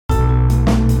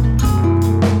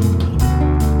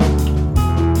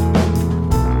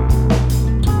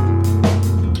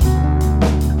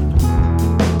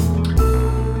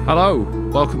Hello,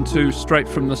 welcome to Straight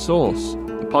from the Source,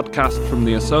 the podcast from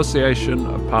the Association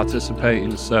of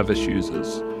Participating Service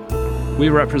Users. We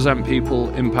represent people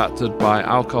impacted by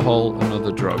alcohol and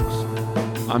other drugs.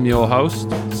 I'm your host,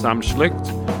 Sam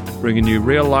Schlicht, bringing you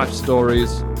real-life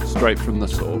stories straight from the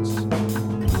source.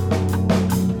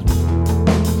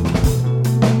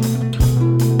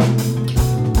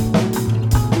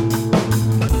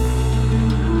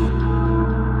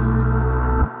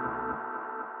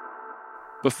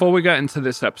 Before we get into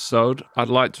this episode, I'd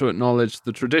like to acknowledge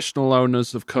the traditional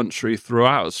owners of country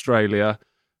throughout Australia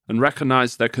and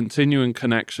recognise their continuing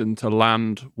connection to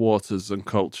land, waters and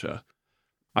culture.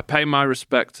 I pay my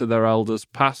respect to their elders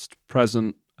past,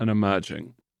 present and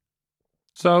emerging.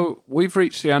 So, we've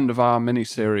reached the end of our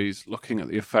mini-series looking at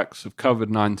the effects of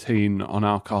COVID-19 on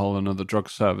alcohol and other drug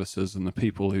services and the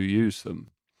people who use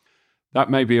them. That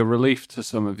may be a relief to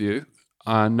some of you.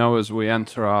 I know as we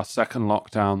enter our second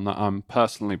lockdown that I'm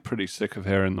personally pretty sick of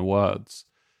hearing the words.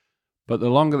 But the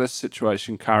longer this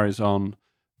situation carries on,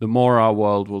 the more our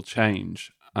world will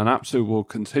change, and APSU will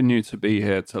continue to be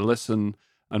here to listen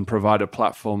and provide a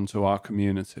platform to our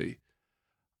community.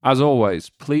 As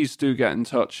always, please do get in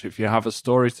touch if you have a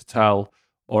story to tell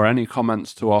or any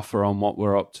comments to offer on what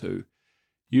we're up to.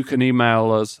 You can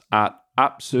email us at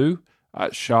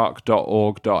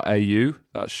apsu@shark.org.au,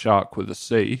 that's shark with a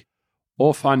C,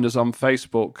 or find us on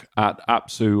Facebook at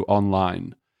APSU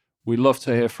Online. We love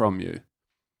to hear from you.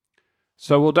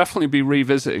 So we'll definitely be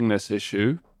revisiting this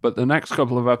issue, but the next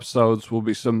couple of episodes will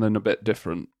be something a bit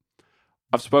different.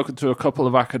 I've spoken to a couple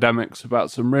of academics about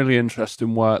some really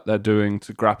interesting work they're doing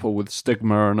to grapple with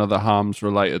stigma and other harms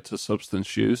related to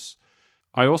substance use.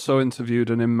 I also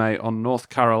interviewed an inmate on North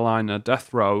Carolina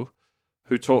death row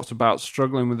who talked about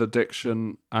struggling with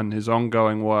addiction and his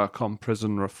ongoing work on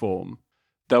prison reform.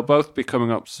 They'll both be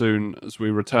coming up soon as we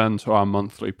return to our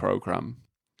monthly programme.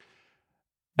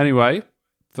 Anyway,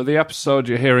 for the episode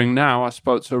you're hearing now, I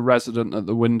spoke to a resident at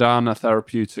the Windana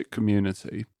therapeutic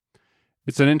community.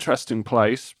 It's an interesting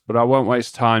place, but I won't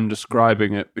waste time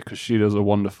describing it because she does a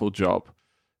wonderful job.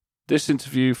 This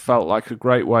interview felt like a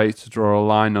great way to draw a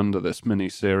line under this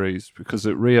mini-series because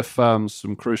it reaffirms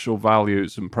some crucial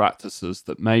values and practices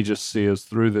that may just see us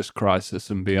through this crisis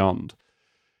and beyond.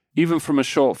 Even from a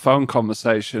short phone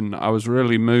conversation, I was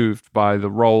really moved by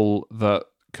the role that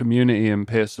community and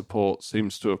peer support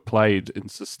seems to have played in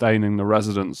sustaining the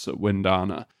residents at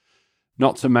Windana,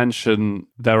 not to mention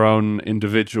their own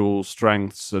individual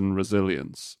strengths and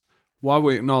resilience. While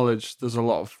we acknowledge there's a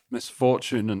lot of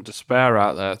misfortune and despair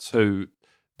out there too,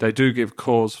 they do give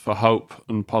cause for hope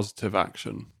and positive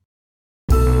action.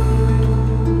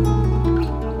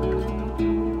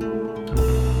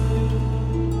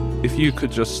 If you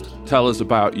could just tell us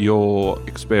about your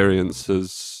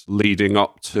experiences leading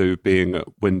up to being at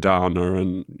Windana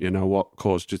and, what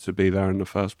caused you to be there in the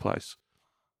first place.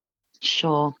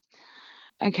 Sure.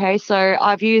 Okay, so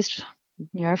I've used,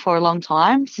 for a long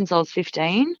time, since I was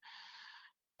 15,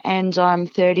 and I'm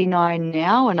 39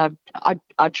 now, and I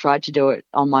tried to do it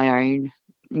on my own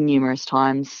numerous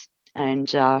times and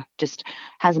just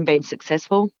hasn't been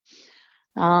successful.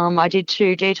 I did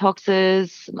 2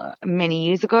 detoxes many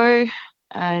years ago,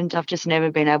 and I've just never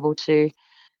been able to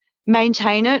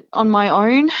maintain it on my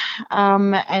own.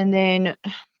 And then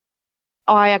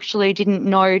I actually didn't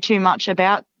know too much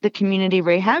about the community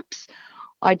rehabs.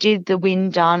 I did the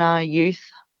Windana youth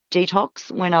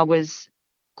detox when I was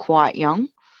quite young,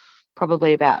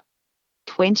 probably about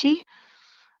 20.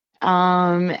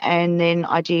 And then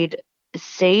I did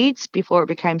seeds before it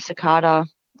became cicada,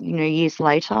 years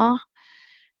later.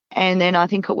 And then I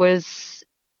think I went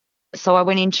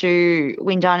into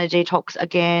Windana detox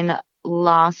again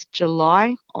last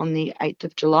July, on the 8th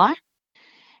of July,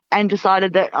 and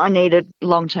decided that I needed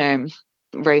long-term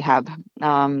rehab.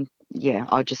 I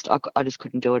just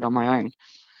couldn't do it on my own.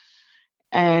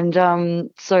 And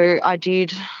so I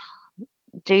did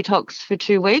detox for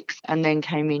 2 weeks and then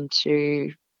came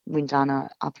into Windana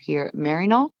up here at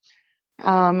Maryknoll.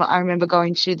 I remember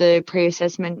going to the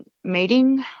pre-assessment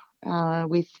meeting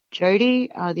with Jody,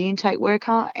 the intake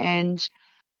worker, and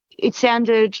it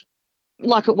sounded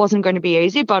like it wasn't going to be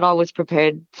easy, but I was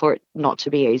prepared for it not to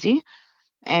be easy,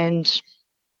 and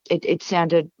it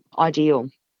sounded ideal,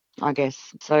 I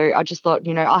guess. So I just thought,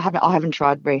 I haven't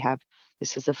tried rehab.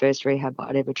 This was the first rehab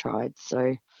I'd ever tried.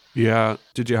 So yeah,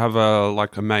 did you have a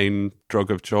main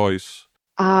drug of choice?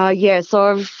 So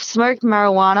I've smoked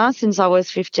marijuana since I was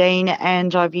 15,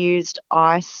 and I've used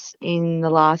ice in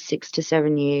the last 6 to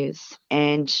 7 years,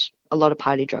 and a lot of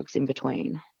party drugs in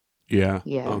between. Yeah.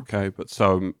 Okay, but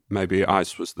so maybe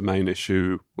ice was the main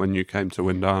issue when you came to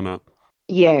Windana.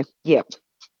 Yeah.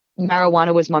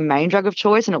 marijuana was my main drug of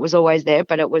choice, and it was always there,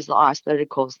 but it was the ice that had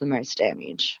caused the most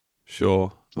damage.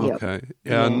 Sure. Yep. Okay.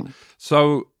 Yeah. And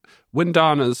so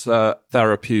Windana's a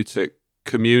therapeutic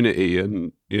community,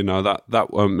 and that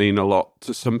won't mean a lot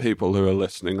to some people who are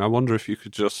listening. I wonder if you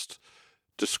could just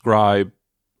describe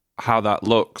how that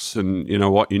looks and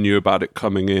what you knew about it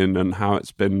coming in and how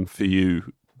it's been for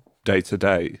you day to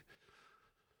day.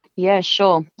 Yeah,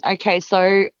 sure. Okay,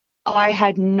 so I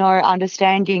had no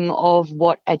understanding of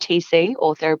what a TC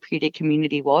or therapeutic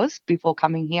community was before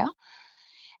coming here.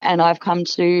 And I've come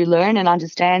to learn and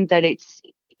understand that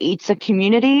it's a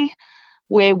community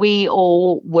where we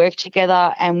all work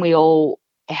together and we all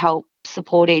help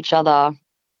support each other,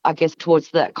 I guess,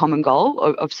 towards that common goal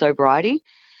of sobriety.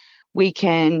 We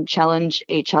can challenge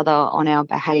each other on our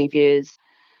behaviours,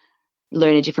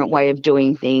 learn a different way of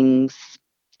doing things,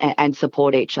 and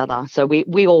support each other. So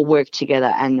we all work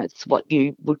together, and it's what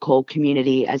you would call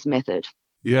community as method.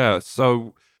 Yeah.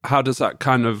 So how does that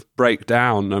kind of break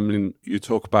down? I mean, you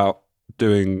talk about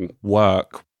doing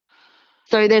work.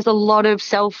 So there's a lot of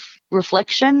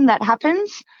self-reflection that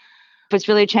happens. It's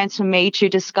really a chance for me to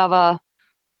discover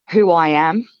who I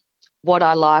am, what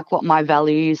I like, what my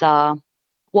values are,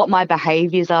 what my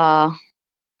behaviours are.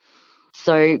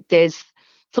 So there's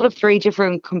sort of 3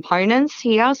 different components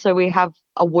here. So we have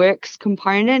a works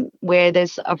component where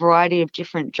there's a variety of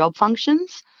different job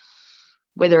functions,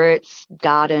 whether it's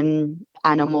garden,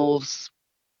 animals,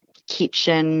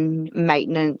 kitchen,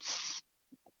 maintenance,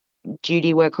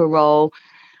 duty worker role,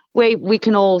 where we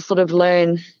can all sort of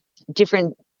learn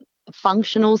different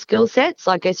functional skill sets,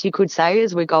 I guess you could say,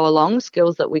 as we go along,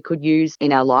 skills that we could use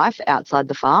in our life outside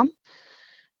the farm.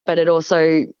 But it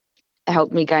also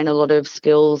helped me gain a lot of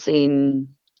skills in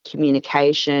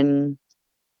communication,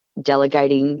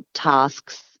 delegating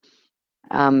tasks,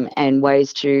 and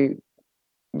ways to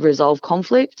resolve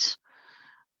conflict.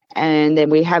 And then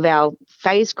we have our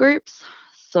phase groups.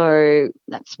 So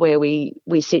that's where we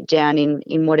sit down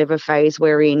in whatever phase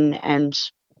we're in, and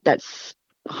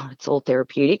it's all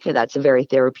therapeutic. That's a very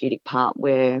therapeutic part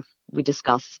where we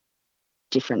discuss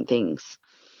different things.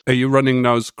 Are you running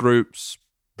those groups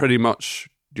pretty much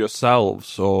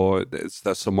yourselves, or is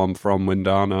there someone from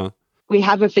Windana? We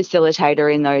have a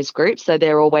facilitator in those groups, so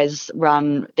they're always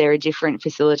run. There are different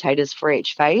facilitators for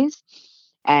each phase,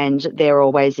 and they're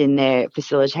always in there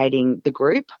facilitating the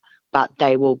group, but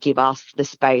they will give us the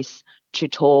space to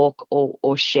talk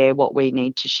or share what we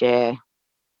need to share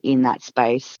in that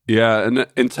space. Yeah, and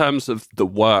in terms of the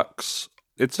works,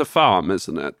 it's a farm,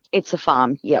 isn't it? It's a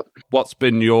farm, yep. What's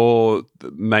been your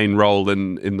main role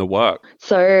in the work?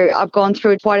 So I've gone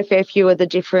through quite a fair few of the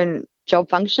different job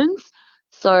functions.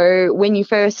 So when you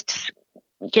first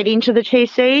get into the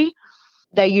TC,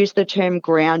 they use the term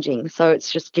grounding. So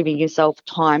it's just giving yourself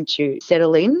time to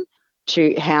settle in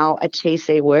to how a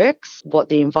TC works, what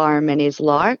the environment is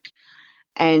like,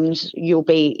 and you'll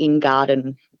be in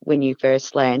garden when you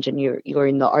first land, and you're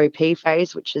in the OP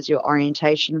phase, which is your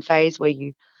orientation phase, where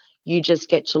you just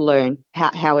get to learn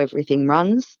how everything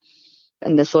runs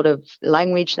and the sort of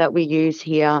language that we use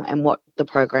here and what the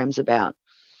program's about.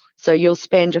 So you'll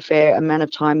spend a fair amount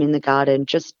of time in the garden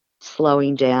just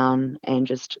slowing down and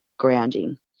just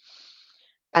grounding.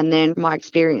 And then my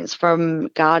experience from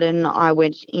garden, I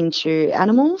went into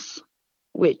animals,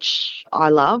 which I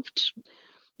loved.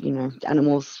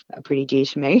 Animals are pretty dear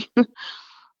to me.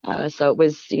 So it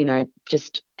was,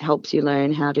 just helps you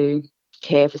learn how to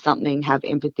care for something, have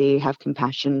empathy, have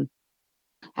compassion,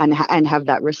 and have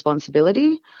that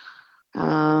responsibility.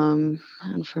 And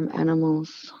from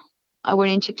animals, I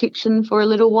went into kitchen for a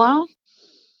little while,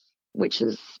 which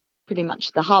is pretty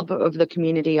much the hub of the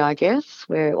community, I guess,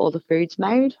 where all the food's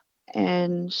made.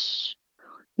 And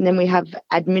then we have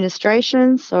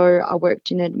administration. So I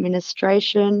worked in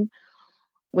administration.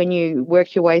 When you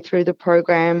work your way through the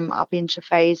program up into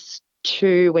phase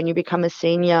 2, when you become a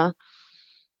senior,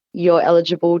 you're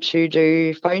eligible to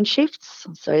do phone shifts.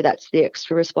 So that's the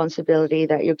extra responsibility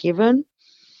that you're given.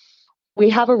 We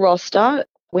have a roster.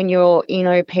 When you're in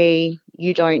OP,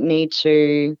 you don't need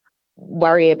to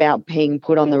worry about being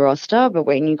put on the roster, but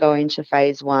when you go into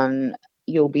phase 1,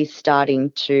 you'll be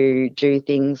starting to do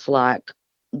things like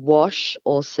wash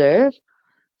or serve.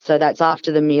 So that's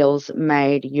after the meal's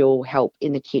made, you'll help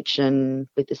in the kitchen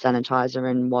with the sanitizer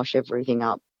and wash everything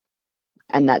up.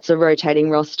 And that's a rotating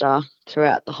roster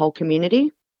throughout the whole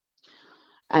community.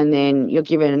 And then you're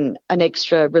given an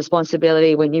extra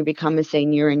responsibility when you become a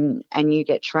senior and you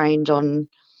get trained on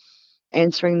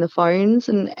answering the phones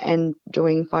and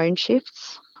doing phone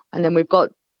shifts. And then we've got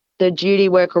the duty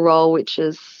worker role, which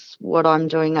is what I'm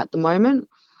doing at the moment.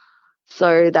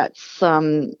 So that's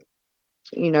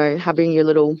having your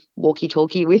little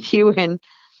walkie-talkie with you and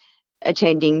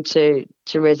attending to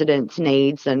residents'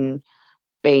 needs and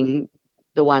being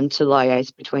the one to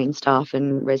liaise between staff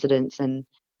and residents and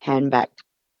hand back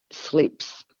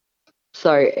slips.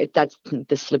 So that's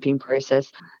the slipping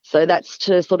process. So that's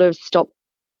to sort of stop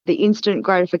the instant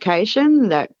gratification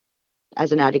that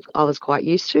as an addict I was quite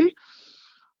used to.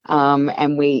 And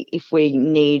if we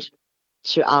need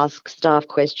to ask staff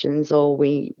questions or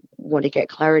we want to get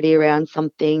clarity around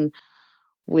something,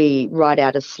 we write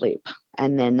out a slip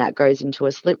and then that goes into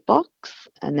a slip box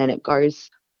and then it goes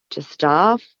to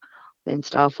staff. Then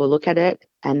staff will look at it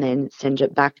and then send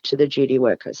it back to the duty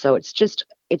worker. So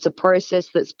it's a process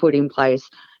that's put in place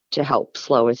to help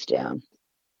slow us down.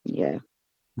 Yeah.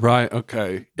 Right.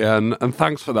 Okay. Yeah. And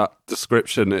thanks for that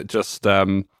description. It just,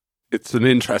 it's an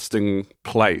interesting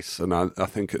place. And I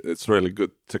think it's really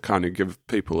good to kind of give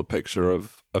people a picture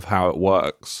of how it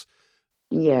works.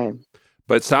 Yeah.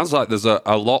 But it sounds like there's a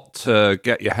lot to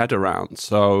get your head around.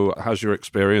 So how's your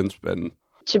experience been?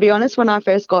 To be honest, when I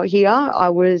first got here, I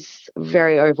was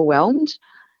very overwhelmed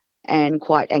and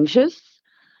quite anxious.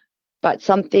 But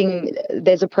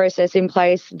there's a process in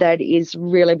place that is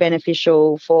really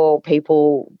beneficial for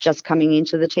people just coming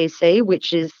into the TC,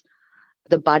 which is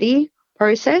the buddy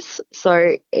process.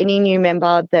 So any new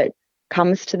member that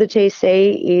comes to the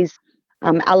TC is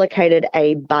allocated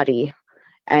a buddy.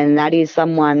 And that is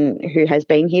someone who has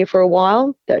been here for a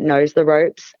while, that knows the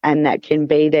ropes and that can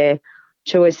be there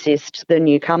to assist the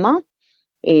newcomer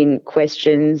in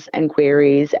questions and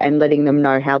queries and letting them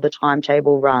know how the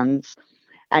timetable runs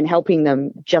and helping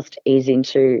them just ease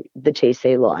into the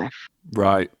TC life.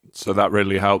 Right. So that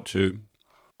really helped you.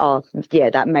 Oh, yeah,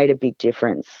 that made a big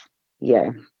difference. Yeah,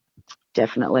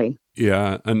 definitely.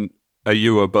 Yeah. And are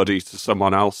you a buddy to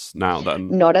someone else now then?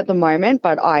 Not at the moment,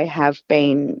 but I have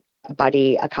been a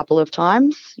buddy a couple of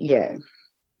times. Yeah.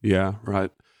 Yeah,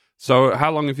 right. So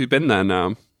how long have you been there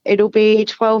now? It'll be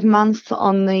 12 months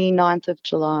on the 9th of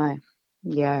July.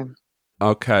 Yeah.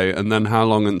 Okay. And then how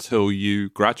long until you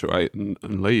graduate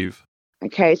and leave?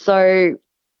 Okay. So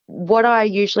what I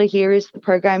usually hear is the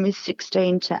program is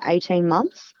 16 to 18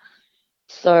 months.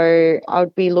 So I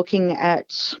would be looking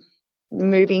at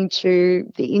moving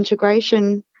to the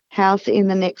integration house in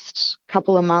the next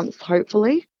couple of months,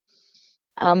 hopefully,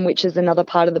 which is another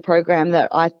part of the program that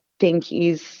I think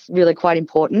is really quite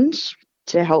important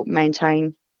to help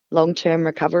maintain long-term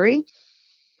recovery.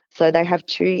 So they have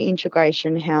 2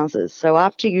 integration houses. So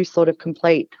after you sort of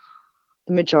complete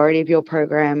the majority of your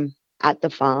program at the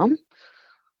farm,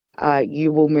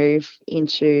 you will move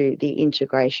into the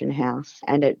integration house.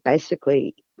 And it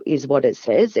basically is what it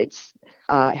says. It's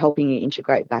helping you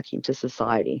integrate back into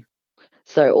society.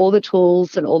 So all the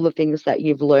tools and all the things that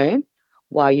you've learned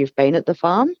while you've been at the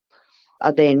farm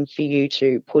are then for you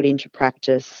to put into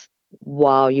practice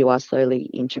while you are slowly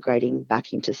integrating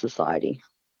back into society.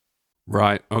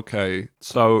 Right. Okay.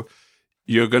 So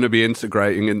you're going to be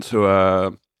integrating into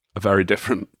a very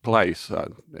different place,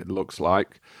 it looks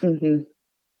like. Mm-hmm.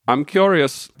 I'm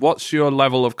curious, what's your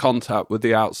level of contact with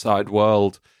the outside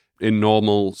world in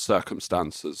normal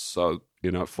circumstances? So,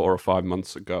 4 or 5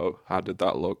 months ago, how did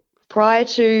that look? Prior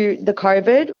to the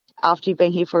COVID, after you've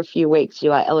been here for a few weeks,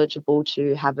 you are eligible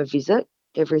to have a visit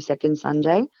every second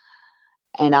Sunday.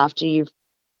 And after you've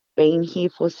been here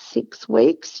for 6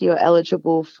 weeks, you're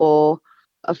eligible for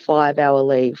a 5-hour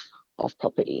leave off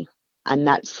property. And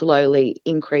that slowly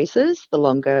increases the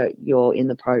longer you're in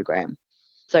the program.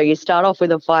 So you start off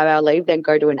with a 5-hour leave, then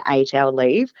go to an 8-hour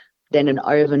leave, then an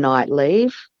overnight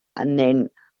leave, and then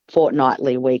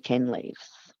fortnightly weekend leaves.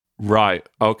 Right.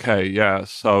 Okay. Yeah.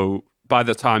 So by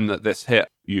the time that this hit,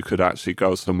 you could actually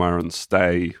go somewhere and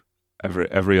stay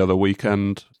every other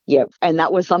weekend. Yep. And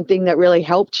that was something that really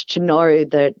helped to know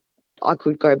that I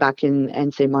could go back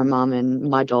and see my mum and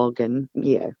my dog. And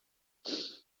yeah,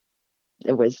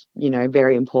 it was,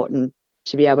 very important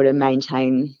to be able to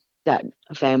maintain that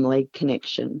family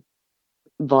connection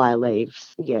via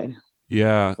leaves. Yeah.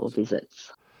 Yeah. Or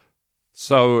visits.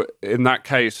 So in that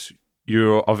case,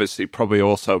 you're obviously probably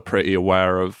also pretty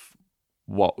aware of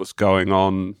what was going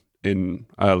on in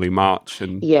early March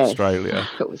in Australia.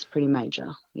 It was pretty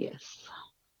major, yes.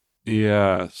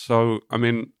 Yeah. So,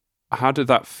 how did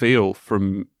that feel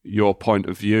from your point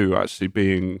of view, actually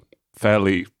being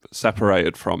fairly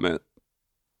separated from it,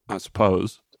 I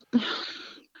suppose?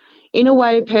 In a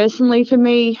way, personally, for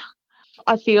me,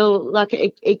 I feel like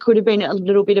it could have been a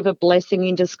little bit of a blessing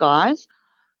in disguise,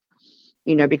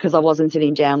 because I wasn't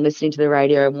sitting down listening to the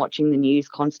radio and watching the news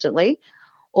constantly.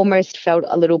 Almost felt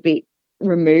a little bit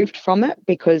removed from it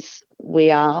because we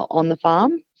are on the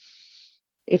farm,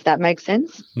 if that makes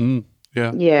sense.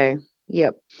 Yeah. Yeah.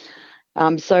 Yep.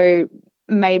 So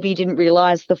maybe didn't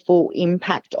realise the full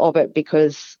impact of it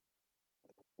because,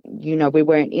 we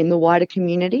weren't in the wider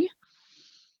community.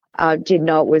 I did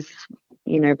know it was,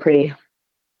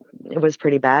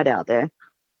 pretty bad out there.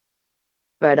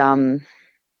 But I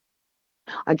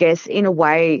guess in a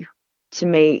way, to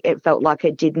me, it felt like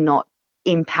it did not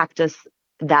impact us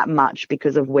that much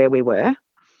because of where we were.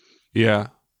 Yeah.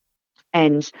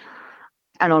 And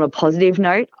on a positive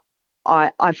note,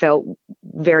 I felt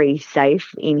very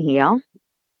safe in here,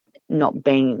 not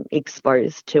being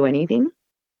exposed to anything,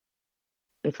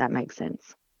 if that makes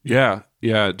sense. Yeah,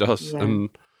 it does. Yeah. And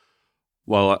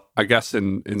well, I guess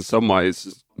in some ways,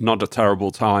 it's not a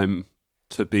terrible time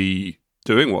to be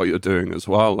doing what you're doing as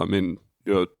well. I mean,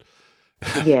 you're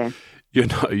Yeah.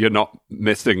 you're not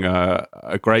missing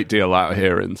a great deal out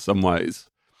here in some ways.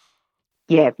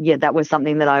 Yeah. That was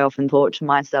something that I often thought to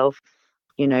myself,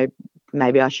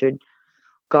 maybe I should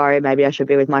go, maybe I should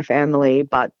be with my family.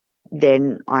 But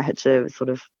then I had to sort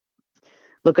of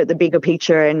look at the bigger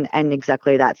picture and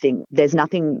exactly that thing. There's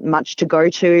nothing much to go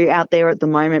to out there at the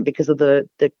moment because of the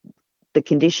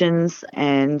conditions,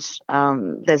 and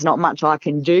there's not much I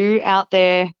can do out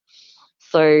there.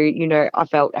 So, I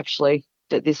felt actually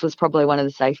that this was probably one of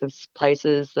the safest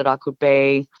places that I could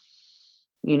be,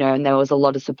 and there was a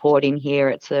lot of support in here.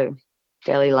 It's a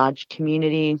fairly large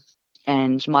community,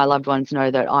 and my loved ones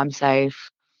know that I'm safe.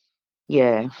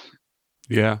 Yeah.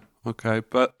 Yeah, okay.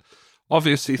 But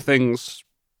obviously things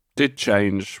did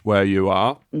change where you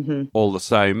are, all the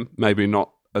same. Maybe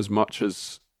not as much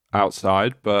as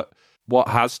outside, but what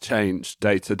has changed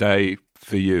day to day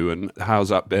for you, and how's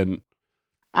that been?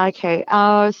 Okay.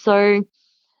 So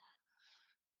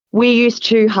we used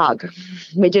to hug.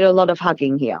 We did a lot of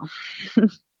hugging here.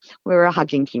 We're a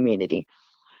hugging community.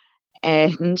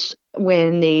 And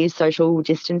when the social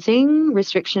distancing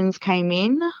restrictions came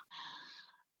in,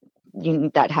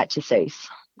 that had to cease.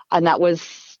 And that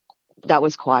was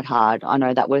quite hard. I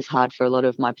know that was hard for a lot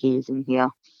of my peers in here.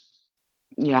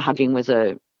 Hugging was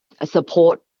a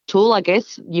support tool, I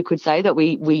guess you could say, that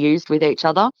we used with each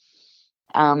other.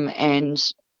 And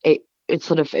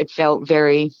it felt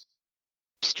very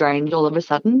strange all of a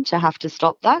sudden to have to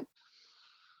stop that.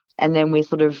 And then we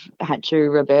sort of had to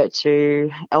revert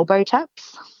to elbow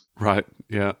taps. Right,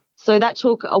 yeah. So that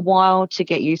took a while to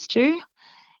get used to.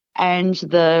 And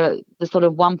the sort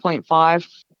of 1.5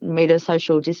 metre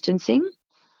social distancing.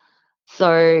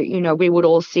 So, we would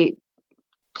all sit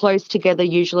close together,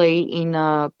 usually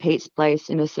in Pete's place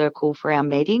in a circle for our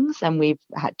meetings, and we've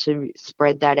had to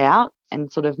spread that out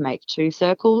and sort of make 2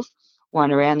 circles,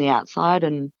 one around the outside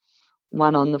and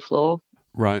one on the floor.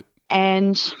 Right.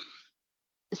 And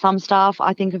some staff,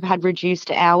 I think, have had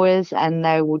reduced hours, and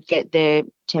they would get their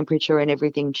temperature and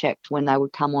everything checked when they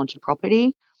would come onto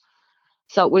property.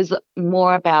 So it was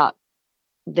more about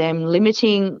them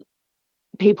limiting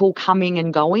people coming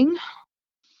and going.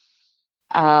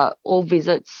 All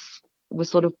visits were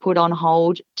sort of put on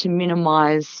hold to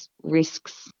minimise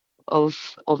risks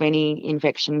of any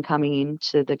infection coming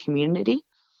into the community,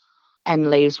 and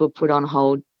leaves were put on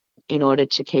hold in order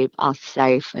to keep us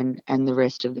safe and the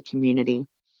rest of the community.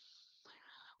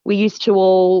 We used to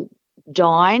all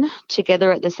dine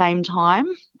together at the same time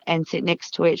and sit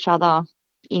next to each other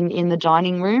in the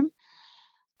dining room.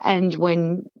 And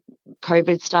when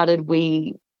COVID started,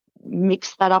 we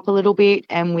mixed that up a little bit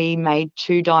and we made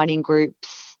 2 dining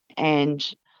groups and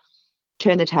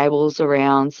turned the tables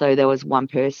around so there was one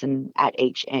person at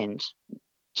each end,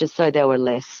 just so there were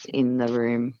less in the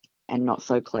room and not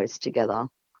so close together.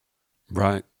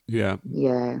 Right, yeah.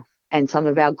 Yeah. And some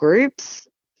of our groups,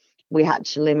 we had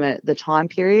to limit the time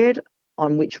period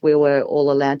on which we were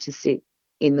all allowed to sit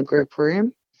in the group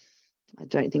room. I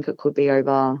don't think it could be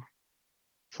over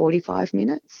 45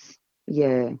 minutes.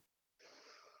 Yeah.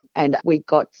 And we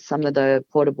got some of the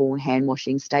portable hand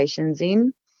washing stations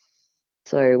in.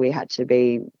 So we had to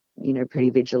be, pretty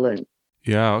vigilant.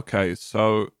 Yeah, okay.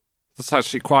 So that's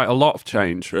actually quite a lot of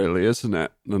change, really, isn't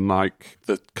it? And like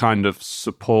the kind of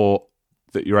support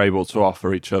that you're able to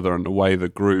offer each other and the way the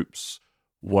groups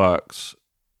works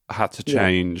had to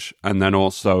change. Yeah. And then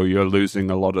also you're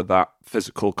losing a lot of that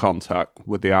physical contact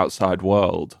with the outside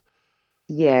world.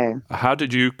 Yeah. How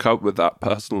did you cope with that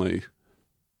personally?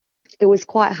 It was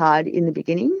quite hard in the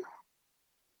beginning.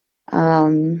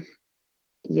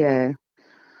 Yeah.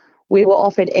 We were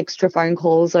offered extra phone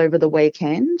calls over the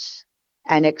weekend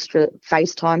and extra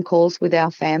FaceTime calls with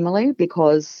our family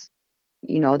because,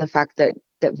 the fact that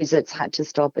visits had to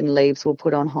stop and leaves were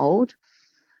put on hold.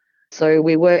 So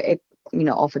we were,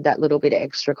 offered that little bit of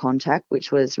extra contact,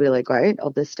 which was really great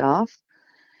of the staff.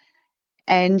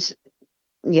 And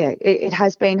it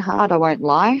has been hard, I won't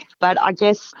lie. But I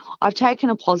guess I've taken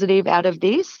a positive out of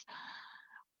this.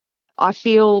 I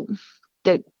feel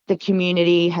that the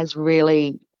community has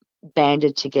really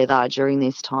banded together during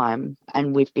this time,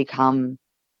 and we've become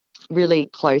really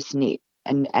close-knit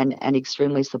and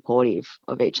extremely supportive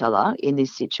of each other in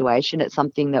this situation. It's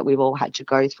something that we've all had to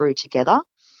go through together,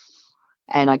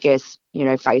 and I guess,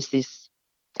 face this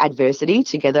adversity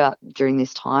together during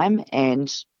this time.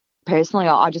 And personally,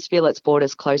 I just feel it's brought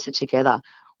us closer together,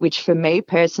 which for me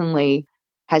personally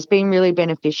has been really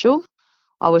beneficial.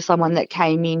 I was someone that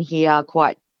came in here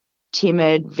quite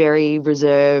timid, very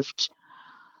reserved,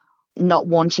 not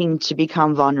wanting to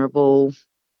become vulnerable,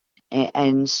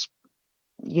 and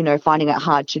finding it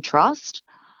hard to trust.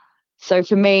 So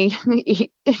for me,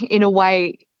 in a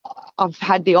way, I've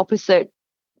had the opposite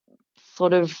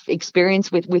sort of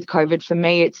experience with COVID. For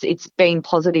me, it's been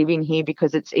positive in here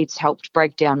because it's helped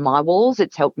break down my walls.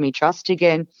 It's helped me trust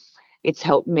again. It's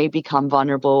helped me become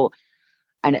vulnerable,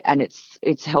 and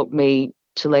it's helped me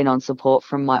to lean on support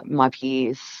from my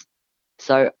peers.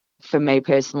 So for me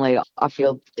personally, I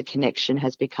feel the connection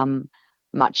has become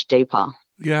much deeper.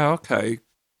 Yeah, okay.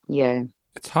 Yeah.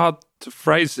 It's hard to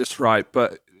phrase this right,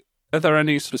 but are there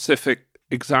any specific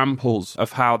examples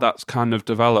of how that's kind of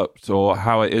developed, or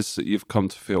how it is that you've come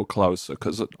to feel closer?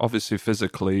 Because obviously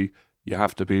physically you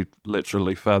have to be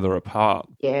literally further apart.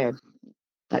 Yeah,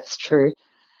 that's true.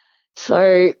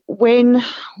 So when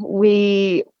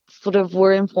we sort of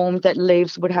were informed that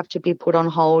leaves would have to be put on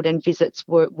hold and visits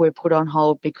were put on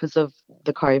hold because of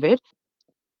the COVID,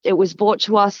 it was brought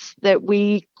to us that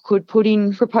we could put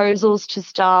in proposals to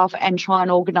staff and try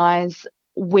and organise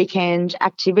weekend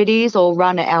activities or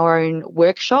run our own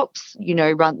workshops,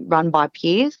 run by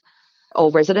peers or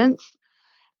residents.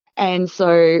 And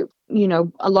so,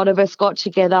 a lot of us got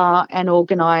together and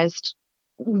organised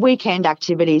weekend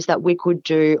activities that we could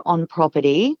do on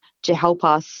property to help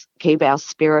us keep our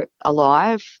spirit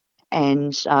alive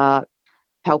and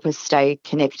help us stay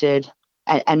connected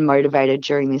and motivated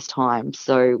during this time.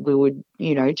 So we would,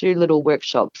 do little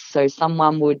workshops. So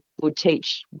someone would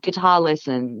teach guitar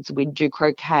lessons, we'd do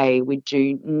croquet, we'd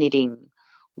do knitting,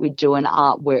 we'd do an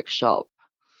art workshop,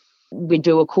 we'd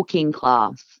do a cooking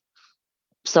class.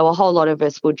 So a whole lot of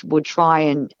us would try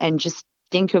and just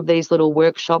think of these little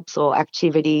workshops or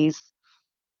activities,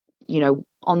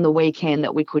 on the weekend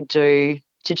that we could do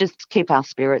to just keep our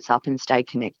spirits up and stay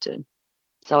connected.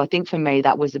 So I think for me,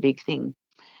 that was a big thing.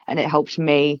 And it helped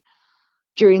me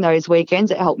during those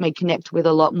weekends. It helped me connect with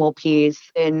a lot more peers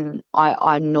than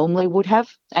I normally would have,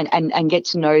 and get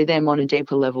to know them on a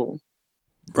deeper level.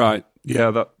 Right.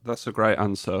 Yeah, that's a great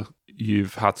answer.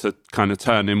 You've had to kind of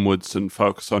turn inwards and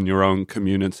focus on your own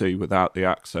community without the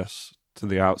access to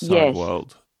the outside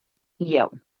world. Yep.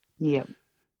 Yep.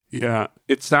 Yeah.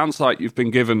 It sounds like you've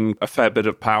been given a fair bit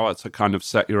of power to kind of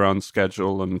set your own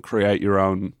schedule and create your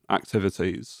own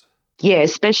activities. Yeah,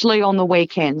 especially on the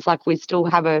weekends. Like, we still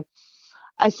have a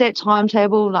set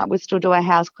timetable. Like, we still do our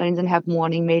house cleans and have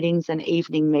morning meetings and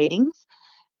evening meetings.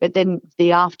 But then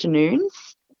the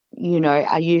afternoons,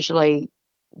 are usually,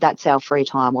 that's our free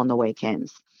time on the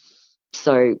weekends.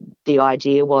 So the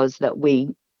idea was that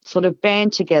we sort of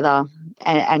band together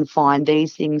and find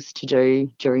these things to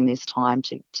do during this time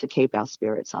to keep our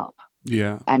spirits up.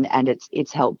 Yeah. And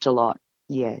it's helped a lot.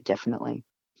 Yeah, definitely.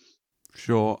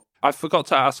 Sure. I forgot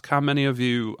to ask, how many of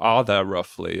you are there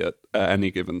roughly at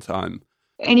any given time?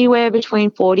 Anywhere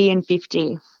between 40 and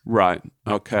 50. Right.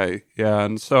 Okay. Yeah.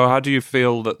 And so how do you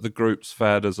feel that the group's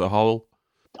fared as a whole?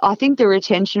 I think the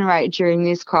retention rate during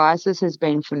this crisis has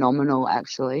been phenomenal,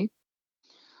 actually.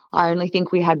 I only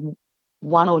think we had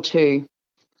one or two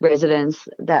residents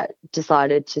that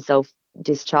decided to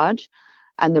self-discharge,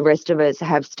 and the rest of us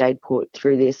have stayed put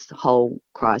through this whole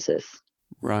crisis.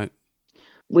 Right.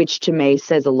 Which to me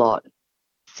says a lot.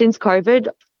 Since COVID,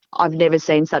 I've never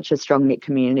seen such a strong-knit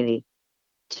community,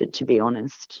 to be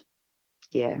honest.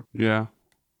 Yeah. Yeah.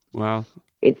 Wow.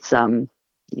 It's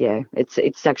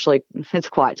it's actually, it's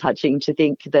quite touching to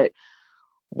think that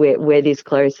we're this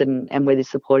close and we're this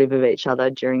supportive of each other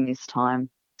during this time.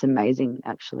 It's amazing,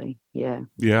 actually. Yeah.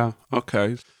 Yeah.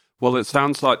 Okay. Well, it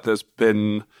sounds like there's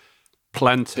been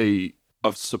plenty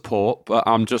of support, but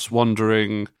I'm just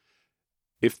wondering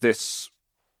if this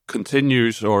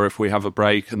continues or if we have a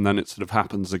break and then it sort of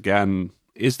happens again.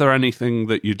 Is there anything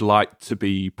that you'd like to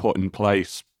be put in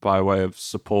place by way of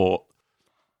support?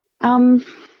 No,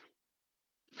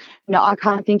 I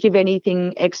can't think of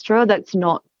anything extra that's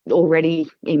not already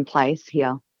in place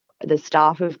here. The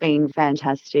staff have been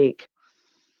fantastic.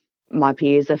 My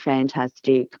peers are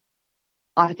fantastic.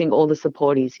 I think all the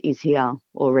support is here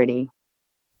already.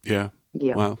 Yeah.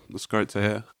 Yeah. Wow, that's great to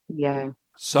hear. Yeah.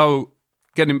 So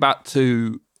getting back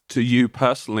to you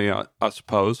personally, I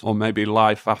suppose, or maybe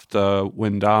life after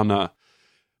Windana,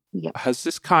 Yeah. has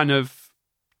this kind of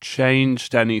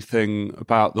changed anything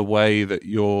about the way that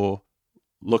you're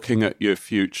looking at your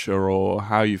future or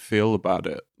how you feel about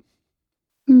it?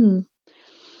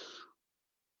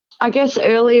 I guess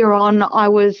earlier on, I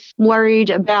was worried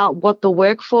about what the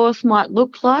workforce might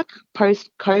look like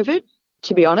post-COVID.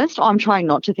 To be honest, I'm trying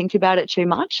not to think about it too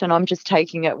much, and I'm just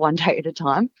taking it one day at a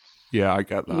time. Yeah, I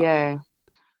get that. Yeah.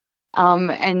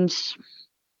 And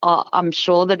I'm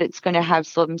sure that it's going to have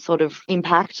some sort of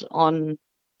impact on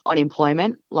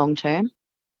employment long term.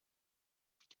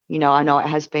 I know it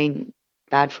has been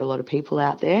bad for a lot of people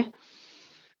out there.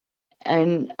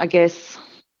 And I guess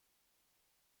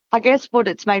what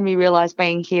it's made me realise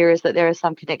being here is that there are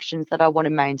some connections that I want to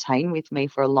maintain with me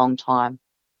for a long time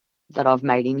that I've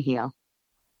made in here.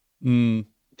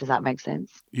 Does that make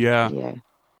sense? Yeah. Yeah.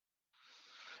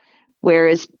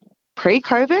 Whereas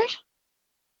pre-COVID,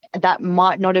 that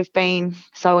might not have been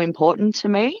so important to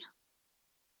me.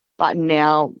 But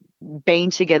now being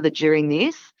together during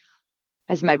this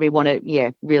has made me want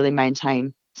to, really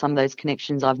maintain some of those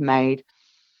connections I've made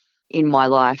in my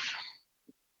life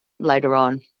later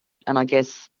on. And I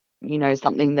guess,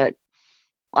 something that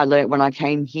I learnt when I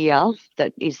came here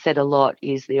that is said a lot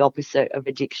is the opposite of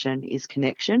addiction is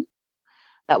connection.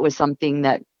 That was something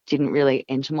that didn't really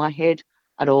enter my head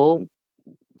at all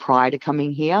prior to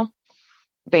coming here,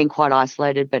 being quite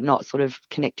isolated but not sort of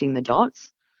connecting the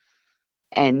dots.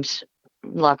 And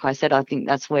like I said, I think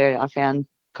that's where I found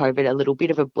COVID a little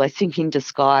bit of a blessing in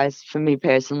disguise for me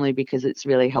personally, because it's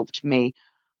really helped me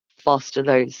foster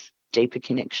those deeper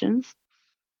connections,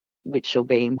 which will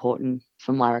be important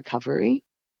for my recovery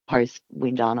post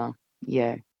Windana.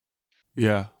 Yeah.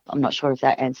 Yeah. I'm not sure if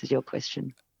that answers your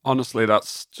question. Honestly,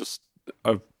 that's just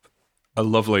a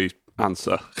lovely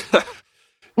answer.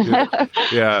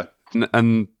 Yeah.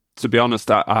 And to be honest,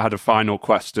 I had a final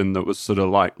question that was sort of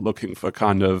like looking for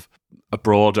kind of a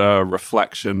broader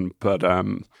reflection, but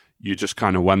you just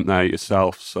kind of went there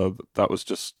yourself. So that was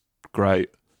just great.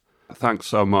 Thanks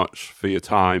so much for your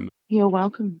time. You're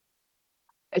welcome.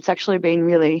 It's actually been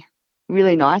really,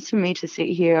 really nice for me to sit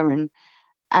here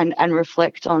and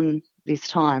reflect on this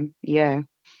time. Yeah.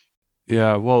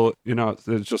 Yeah. Well,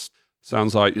 it just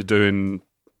sounds like you're doing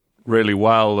really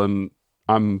well, and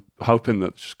I'm hoping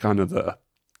that just kind of the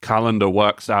calendar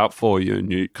works out for you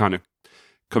and you kind of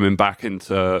coming back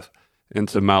into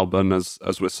Melbourne as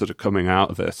we're sort of coming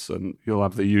out of this, and you'll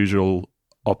have the usual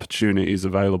opportunities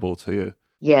available to you.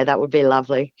 Yeah, that would be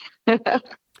lovely.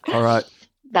 All right.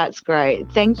 That's great.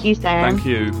 Thank you, Sam. Thank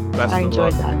you. Best I of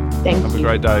enjoyed luck. that. Thank you. Have a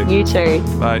great day. You too.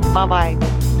 Bye. Bye-bye.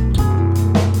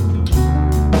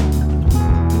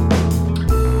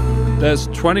 There's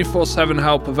 24/7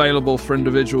 help available for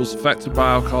individuals affected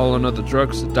by alcohol and other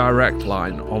drugs at Direct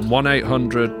Line on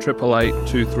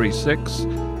 1-800-888-236,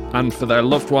 and for their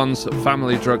loved ones at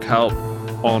Family Drug Help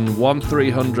on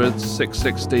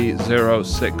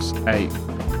 1300-660-068.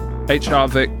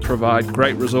 HRVIC provide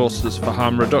great resources for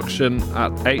harm reduction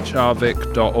at hrvic.org.au.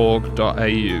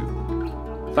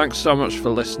 Thanks so much for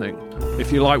listening.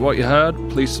 If you like what you heard,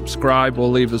 please subscribe or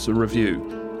leave us a review.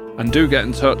 And do get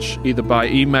in touch either by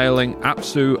emailing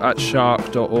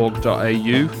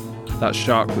apsu@shark.org.au, that's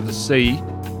shark with a C,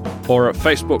 or at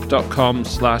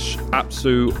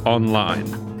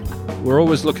facebook.com/apsuonline. We're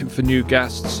always looking for new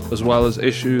guests as well as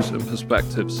issues and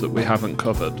perspectives that we haven't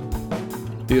covered.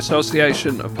 The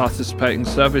Association of Participating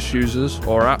Service Users,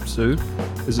 or APSU,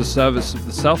 is a service of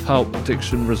the Self-Help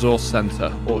Addiction Resource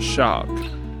Centre, or SHARC.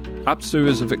 APSU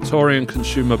is a Victorian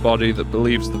consumer body that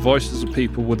believes the voices of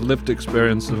people with lived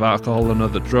experience of alcohol and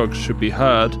other drugs should be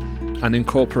heard and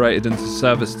incorporated into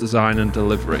service design and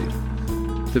delivery.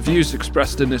 The views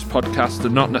expressed in this podcast are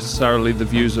not necessarily the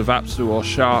views of APSU or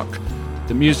SHARC.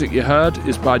 The music you heard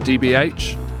is by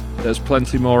DBH. There's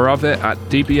plenty more of it at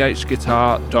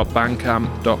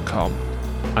dbhguitar.bandcamp.com.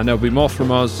 And there'll be more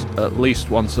from us at least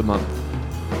once a month.